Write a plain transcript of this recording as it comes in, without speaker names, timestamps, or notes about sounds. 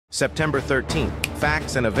September 13th,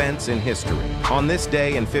 facts and events in history. On this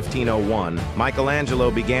day in 1501,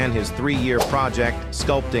 Michelangelo began his 3-year project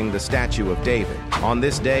sculpting the statue of David. On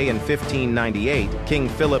this day in 1598, King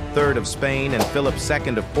Philip III of Spain and Philip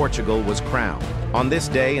II of Portugal was crowned. On this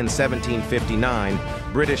day in 1759,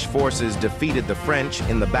 British forces defeated the French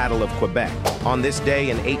in the Battle of Quebec. On this day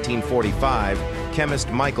in 1845, chemist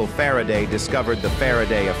Michael Faraday discovered the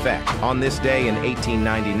Faraday effect. On this day in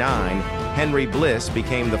 1899, Henry Bliss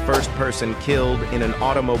became the first person killed in an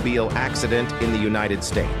automobile accident in the United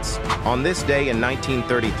States. On this day in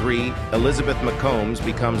 1933, Elizabeth McCombs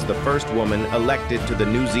becomes the first woman elected to the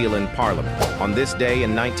New Zealand Parliament. On this day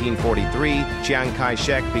in 1943, Chiang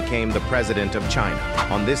Kai-shek became the president of China.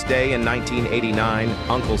 On this day in 1989,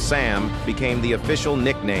 Uncle Sam became the official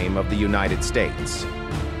nickname of the United States.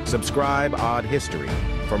 Subscribe Odd History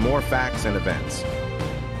for more facts and events.